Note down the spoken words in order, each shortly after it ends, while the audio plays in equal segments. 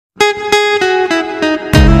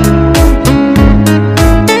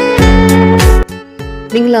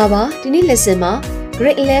Minglava, Tini lesson ma,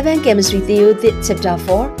 grade 11 chemistry theory chapter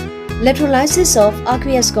 4, electrolysis of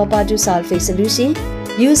aqueous copper to sulphate solution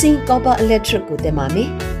using copper electrode ko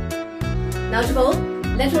temame. Now to go,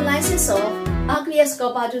 electrolysis of aqueous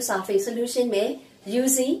copper to sulphate solution me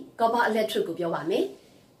using copper electrode ko pyawame.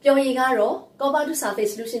 Pyawigaro copper to sulphate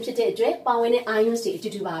solution chite atwe pawene ions ti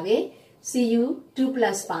itutu ba be. Cu 2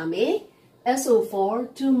 plus pa me,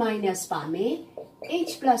 SO4 2 minus pa me,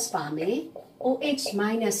 H plus pa me, OH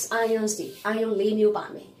minus ions di ion 4 မျိုးပါ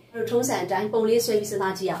မယ်။အဲ့တော့ထုံးစံအတိုင်းပုံလေးဆွဲပြီးစဉ်း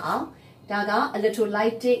စားကြည့်ရအောင်။ဒါက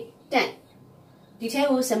electrolytic tank ဒီထဲ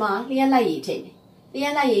ကိုဆမလျှက်လိုက်ရည်ထည့်မယ်။လျှ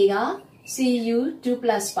က်လိုက်ရည်က Cu 2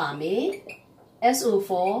 plus ပါမယ်။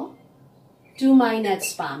 SO4 2 minus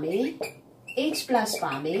ပါမယ်။ H plus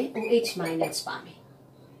ပါမယ်။ OH minus ပါမယ်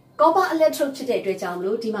။ copper electrode ဖြစ်တဲ့အတွက်ကြောင့်မ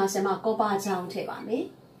လို့ဒီမှာဆမ copper ချောင်းထည့်ပါမယ်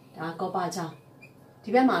။ဒါ copper ချောင်းဒီ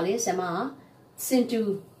ဘက်မှာလေဆမ Sin2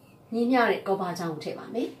ညီမျှတဲ့ copper ချောင်းကိုထည့်ပါ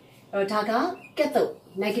မယ်။အဲ့တော့ဒါက cathode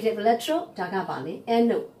negative electrode ဒါကပါလေ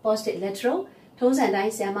anode positive electrode ထုံးစံတို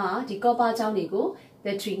င်းဆရာမဒီ copper ချောင်းတွေကို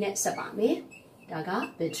battery နဲ့ဆက်ပါမယ်။ဒါက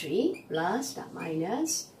battery plus ဒါ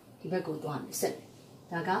minus ဒီဘက်ကိုသွားမယ်ဆက်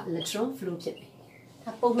။ဒါက electron flow ဖြစ်ပြီ။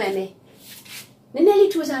ဒါပုံမှန်ပဲ။နည်းနည်း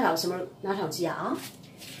လေးထူးခြားတာကိုကျွန်တော်တို့နားထောင်ကြည့်ရအောင်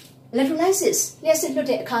။ electrolysis လျှက်စစ်လွတ်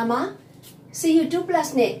တဲ့အခါမှာ Cu2+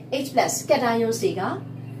 နဲ့ H+ cation ions တွေက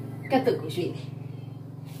cathode ကိုရွေ့တယ်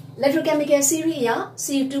Electrochemical series အရ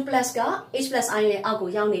Cu2+ က H+ ion ရဲ့အောက်ကို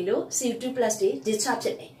ရောက်နေလို့ Cu2+ တွေ discharge ဖြ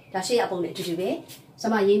စ်တယ်။ဒါရှေ့အပုံနဲ့အတူတူပဲ။ကျွ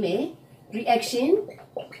န်မရေးမယ် reaction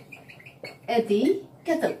at the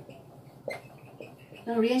cathode.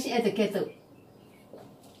 Now reaction at the cathode.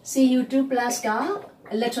 Cu2+ က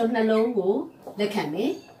electron နှလုံးကိုလက်ခံမ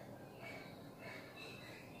ယ်။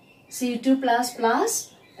 Cu2+ plus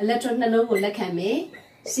electron နှလုံးကိုလက်ခံမယ်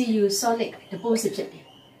။ Cu solid deposit ဖြစ်တယ်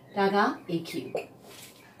။ဒါက AQ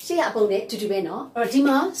ရှေ့အပုံနဲ့တူတူပဲเนาะအဲ့တော့ဒီ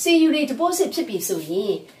မှာ Cu တွေ deposit ဖြစ်ပြီဆိုရ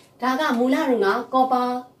င်ဒါကမူလက copper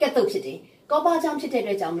cathode ဖြစ်တယ် copper ကြောင့်ဖြစ်တဲ့အ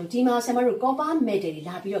တွက်ကြောင့်မလို့ဒီမှာဆရာမတို့ copper metal တွေ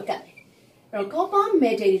လာပြီးတော့ကတ်တယ်အဲ့တော့ copper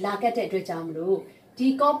metal တွေလာကတ်တဲ့အတွက်ကြောင့်မလို့ဒီ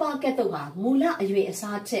copper cathode ဟာမူလအရွယ်အ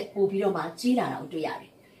စားချက်ပို့ပြီးတော့မှကြီးလာတာကိုတွေ့ရတယ်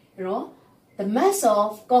အဲ့တော့ the mass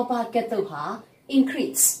of copper cathode ဟာ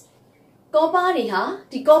increase copper တွေဟာ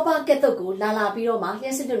ဒီ copper cathode ကိုလာပြီးတော့မှလျှ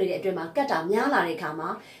က်စစ်လွတ်နေတဲ့အတွင်းမှာကတ်တာများလာတဲ့အခါမှာ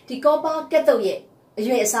ဒီ copper cathode ရဲ့အ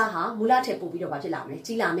ရွယ်အစားဟာမူလထက်ပိုပြီးတော့ဖြစ်လာမယ်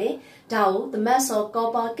ကြီးလာမယ်ဒါကို the mass of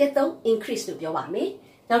copper cathode increase လို့ပြောပါမယ်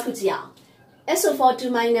နောက်တစ်ခုကြည့်အောင် SO4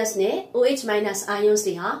 2 minus နဲ့ OH minus ions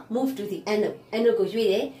တွေဟာ move to the anode ကိုရွေ့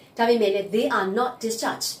တယ်ဒါပေမဲ့လည်း they are not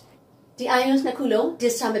discharged ဒီ ions နှစ်ခုလုံး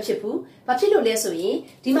discharge မဖြစ်ဘူးဘာဖြစ်လို့လဲဆိုရင်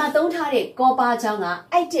ဒီမှာသုံးထားတဲ့ copper ချောင်းက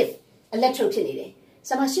active electrode ဖြစ်နေတယ်ဆ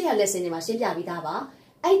ရာမရှိရ lesson တွေမှာရှင်းပြပြီးသားပါ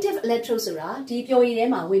active electrode ဆိုတာဒီပျော်ရည်ထဲ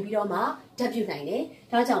မှာဝင်ပြီးတော့မှဓာတ်ပြုနိုင်တယ်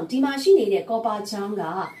။ဒါကြောင့်ဒီမှာရှိနေတဲ့ copper ချောင်းက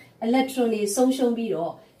electron တွေဆုံးရှုံးပြီး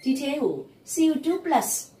တော့ဒီထဲကို Cu2+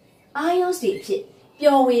 ions တွေအဖြစ်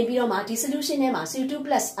ပျော်ဝင်ပြီးတော့မှဒီ solution ထဲမှာ Cu2+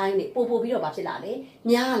 ion တွေပို့ပြီးတော့ဖြစ်လာတယ်။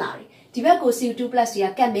များလာတယ်။ဒီဘက်ကို Cu2+ တွေ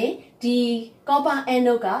ကကတ်မယ်ဒီ copper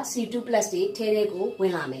anode က Cu2+ တွေထဲကိုဝ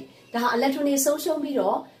င်လာမယ်။ဒါဟာ electron တွေဆုံးရှုံးပြီး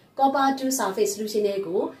တော့ copper to sulphate solution တွေ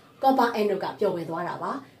ကို copper anode ကပျော်ဝင်သွားတာ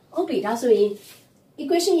ပါ။ဟုတ်ပြီဒါဆိုရင်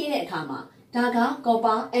equation ရေးတဲ့အခါမှာဒါက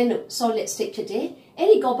copper anode solid state ဖြစ်တယ်။အဲ့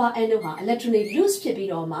ဒီ copper anode ဟာ electron loose ဖြစ်ပြီး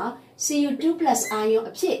တော့မှ Cu2+ ion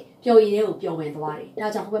အဖြစ်ပျော်ရည်ထဲကိုပျော်ဝင်သွားတယ်။ဒါ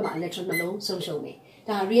ကြောင့်ဟိုဘက်မှာ electron နှလုံးဆုံးရှုံးတယ်။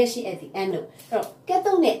ဒါ reaction at the anode အဲ့တော့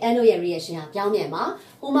cathode နဲ့ anode ရဲ့ reaction ဟာပြောင်းပြန်မှာ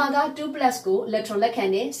ဟိုမှာက 2+ ကို electron လက်ခံ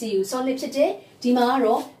တယ် Cu solid ဖြစ်တယ်။ဒီမှာက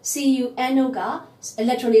တော့ Cu anode က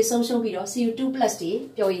electron တွေဆုံးရှုံးပြီးတော့ Cu2+ တွေ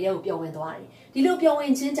ပျော်ရည်ထဲကိုပျော်ဝင်သွားတယ်။ဒီလိုပျော်ဝ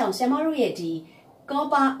င်ခြင်းကြောင့်ဆရာမတို့ရဲ့ဒီ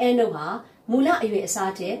copper anode ဟာမူလအရွယ်အ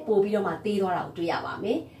စားတဲ့ပို့ပြီးတော့မှသေးသွားတာကိုတွေ့ရပါမ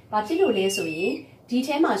ယ်။ဘာဖြစ်လို့လဲဆိုရင်ဒီ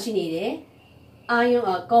ထဲမှာရှိနေတဲ့ ion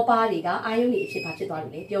copper တွေက ion တွေအဖြစ်ဘာဖြစ်သွား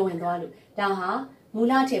လို့လဲပျော်ဝင်သွားလို့ဒါဟာမူ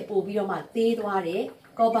လထက်ပို့ပြီးတော့မှသေးသွားတဲ့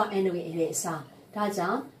copper anode ရဲ့အရွယ်အစားဒါကြော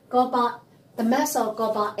င့် copper the mass of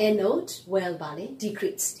copper anode will ပါလေ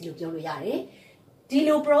decrease ဒီလိုပြောလို့ရတယ်။ဒီ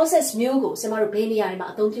လို process မျိုးကိုကျွန်တော်တို့ဘယ်နေရာမှာ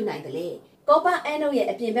အသုံးပြုနိုင်တယ်လဲ copper anode ရဲ့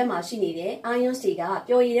အပြင်ဘက်မှာရှိနေတဲ့ ions တွေက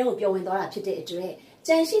ပျော်ရည်ထဲကိုပျော်ဝင်သွားတာဖြစ်တဲ့အတွက်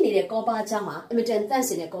ကျန်ရှိနေတဲ့ copper ချောင်းမှာအင်မတန်တန့်စ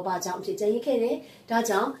င်တဲ့ copper ချောင်းအဖြစ်ကျန်ရစ်ခဲ့တယ်။ဒါ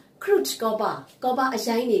ကြောင့် crude copper အ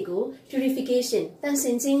ရိုင်းတွေကို purification တန့်စ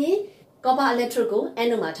င်ခြင်းရင် copper electrode ကို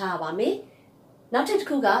anode မှာထားရပါမယ်။နောက်တစ်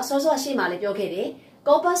ခုကစောစောရှေ့မှာလည်းပြောခဲ့တယ်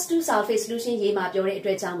copper to sulphate solution ရေးမှာပြောတဲ့အ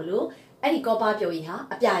တွက်ကြောင့်မလို့အဲ့ဒီ copper ပျော်ရည်ဟာ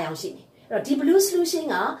အပြာရောင်ရှိတယ်။အဲ့တော့ဒီ blue solution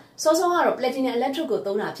ကစောစောကတော့ platinum electrode ကို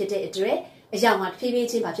သုံးတာဖြစ်တဲ့အတွက်အရောင်မှာဖြည်းဖြည်း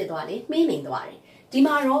ချင်းဖြစ်သွားတယ်မှေးမိန်သွားတယ်။ဒီ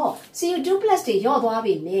မှာတော့ Cu2+ တွေညော့သွား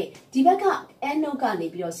ပြီနဲ့ဒီဘက်က anode ကနေ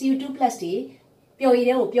ပြီးတော့ Cu2+ တွေ ပြောရည်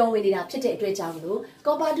တဲ့ကိုပြောဝင်နေတာဖြစ်တဲ့အတွက်ကြောင့်လို့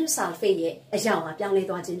copper to sulphate ရဲ့အကြောင်းကပြောင်းလဲ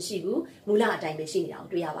သွားခြင်းမရှိဘူးမူလအတိုင်းပဲရှိနေတာကို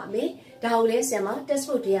တွေ့ရပါမယ်ဒါကိုလည်းဆင်မ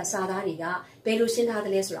textbook တွေကစာသားတွေကဘယ်လိုရှင်းထားသ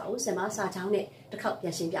လဲဆိုတာကိုဆင်မစာချောင်းနဲ့တစ်ခေါက်ပြ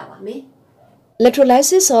န်ရှင်းပြပါမယ်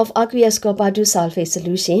Electrolysis of aqueous copper to sulphate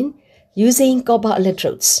solution using copper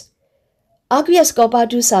electrodes. Aqueous copper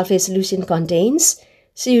to sulphate solution contains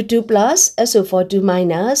Cu2 plus SO42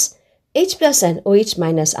 minus H plus and OH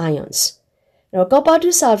minus ions. Now copper to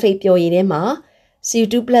sulphate ပြောရည်ထဲမှာ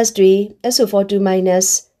Cu2 plus တွေ SO42 minus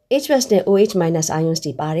H plus နဲ့ OH minus ions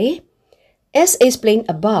တွေပါတယ် As explained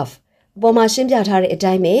above ပေါ်မှာရှင်းပြထားတဲ့အ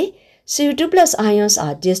တိုင်းပဲ Cu2 plus ions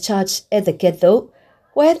are discharged at the cathode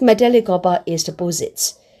where metallic copper is deposits.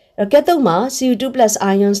 Cathode မှာ Cu2 plus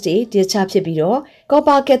ions တွေ discharge ဖြစ်ပြီးတော့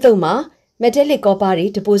copper cathode မှာ metallic copper တွေ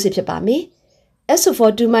deposit ဖြစ်ပါမယ်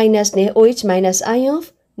SO42 minus နဲ့ OH minus ion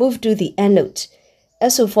move to the anode.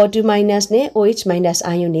 SO42 minus နဲ့ OH minus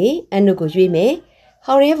ion တွေ anode ကိုရွေးမယ်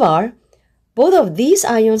However, both of these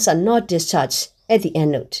ions are not discharged at the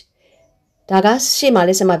anode. ဒါကရှေ့မှာလ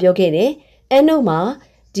ည်းဆက်မပြောခဲ့တယ် anode မှာ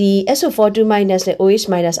ဒီ SO42 minus နဲ့ OH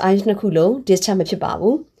minus ions နှစ်ခုလုံး discharge မဖြစ်ပါ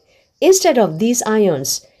ဘူး Instead of these ions,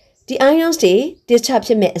 the ions တွေ discharge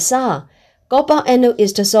ဖြစ်မဲ့အစား copper anode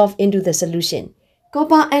is dissolved into the solution.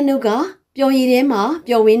 Copper anode ကပျော်ရည်ထဲမှာ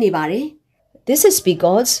ပျော်ဝင်နေပါတယ် This is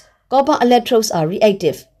because copper electrodes are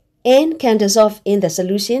reactive and can dissolve in the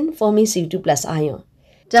solution forming Cu2 plus ion.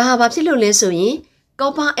 ဒါဟာဘာဖြစ်လို့လဲဆိုရင်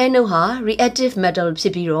copper anode ဟာ reactive metal ဖြ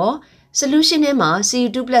စ်ပြီးတော့ solution ထဲမှာ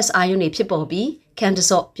Cu2 plus ion တွေဖြစ်ပေါ်ပြီး can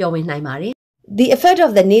dissolve ပျော်ဝင်နိုင်ပါတယ် The effect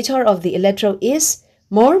of the nature of the electrode is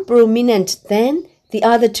more prominent than the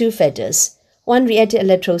other two factors. One reactive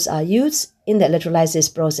electrodes are used in the electrolysis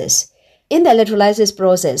process. In the electrolysis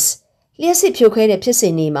process, လျှပ်စစ်ဖြိုခွဲတဲ့ဖြစ်စ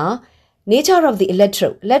ဉ်တွေမှာ nature of the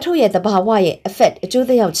electrode ရဲ့သဘာဝရဲ့ effect အကျိုးသ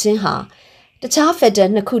က်ရောက်ခြင်းဟာတခြား factor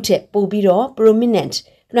နှစ်ခုထက်ပိုပြီးတော့ prominent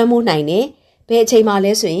လွှမ်းမိုးနိုင်တယ်။ဘယ်အချိန်မှာ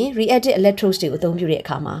လဲဆိုရင် reactive electrodes တွေကိုအသုံးပြုတဲ့အ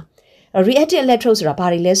ခါမှာ reactive electrodes ဆိုတာဘာ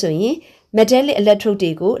တွေလဲဆိုရင် metallic electrode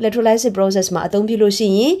တွေကို electrolysis process မှာအသုံးပြုလို့ရှိ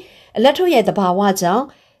ရင် electrode ရဲ့သဘာဝကြောင့်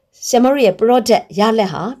Samurai product ရလက်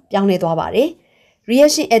ဟာပြောင်းလဲသွားပါတယ်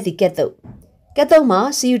Reaction at the cathode. Cathode မှာ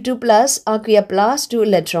Cu2 plus aqueous plus 2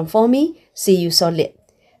 electron forming Cu solid.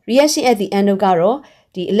 Reaction at the anode ကတော့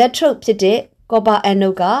ဒီ electrode ဖြစ်တဲ့ copper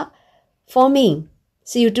anode က forming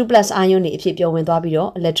Cu2 plus ion တွေအဖြစ်ပြောင်းဝင်သွားပြီးတော့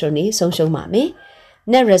electron တွေဆုံးရှုံးပါမယ်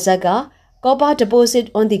Net result က copper deposit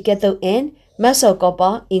on the cathode and mass of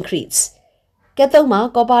copper increase. Cathode မှာ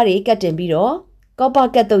copper တွေကတ်တင်ပြီးတော့ copper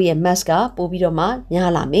cathode ရဲ့ mass ကပိုပြီးတော့မှ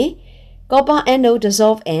များလာမယ် Copper anode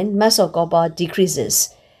dissolve and mass of copper decreases.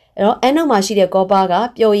 အဲ့တော့ anode မှာရှိတဲ့ copper က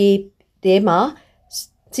ပျော်ရည်ထဲမှာ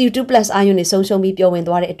Cu2 plus ion တွေဆုံးရှုံးပြီးပျော်ဝင်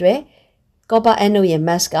သွားတဲ့အတွက် copper anode ရဲ့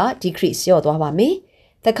mass က decrease လျော့သွားပါမယ်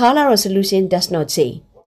The color of solution does not change.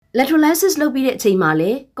 Electrolysis လုပ်ပြီးတဲ့အချိန်မှာ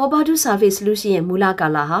လေ copper to sulphate solution ရဲ့မူလကာ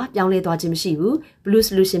လဟာပြောင်းလဲသွားခြင်းမရှိဘူး blue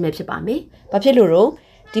solution ပဲဖြစ်ပါမယ်။ဘာဖြစ်လို့တော့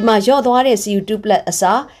ဒီမှာလျော့သွားတဲ့ Cu2 plus အ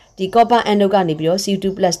စားဒီ copper anode ကနေပြီးတော့ Cu2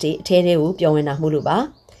 plus တွေအထဲထဲကိုပျော်ဝင်တာမှုလို့ပါ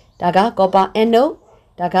။ဒါက copper anode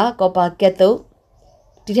ဒါက copper cathode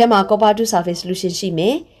ဒီထဲမှာ copper to sulphate solution ရှိမ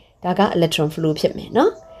ယ်။ဒါက electron flow ဖြစ်မယ်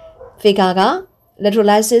နော်။ Figure က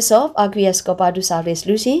electrolysis of aqueous copper to sulphate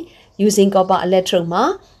solution using copper electrode မှာ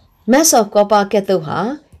mass of copper cathode ဟာ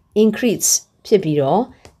increase ဖြစ်ပြီးတော့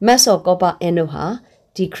mass of copper anode ဟာ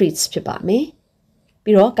decrease ဖြစ်ပါမယ်။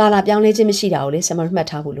ပြီးတော့ကာလာပြောင်းလဲခြင်းမရှိတာကိုလည်းဆက်မမှတ်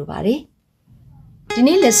ထားဖို့လိုပါတယ်။ဒီ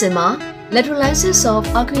နေ့ lesson မှာ electrolysis of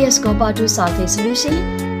aqueous copper to sulphate solution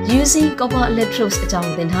using copper electrodes အကြော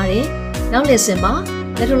င်းသင်ထားတယ်။နောက် lesson မှာ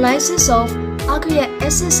electrolysis of aqueous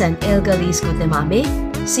acids and alkalis ကိုသင်ပါမယ်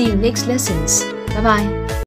။ See you next lessons. Bye bye.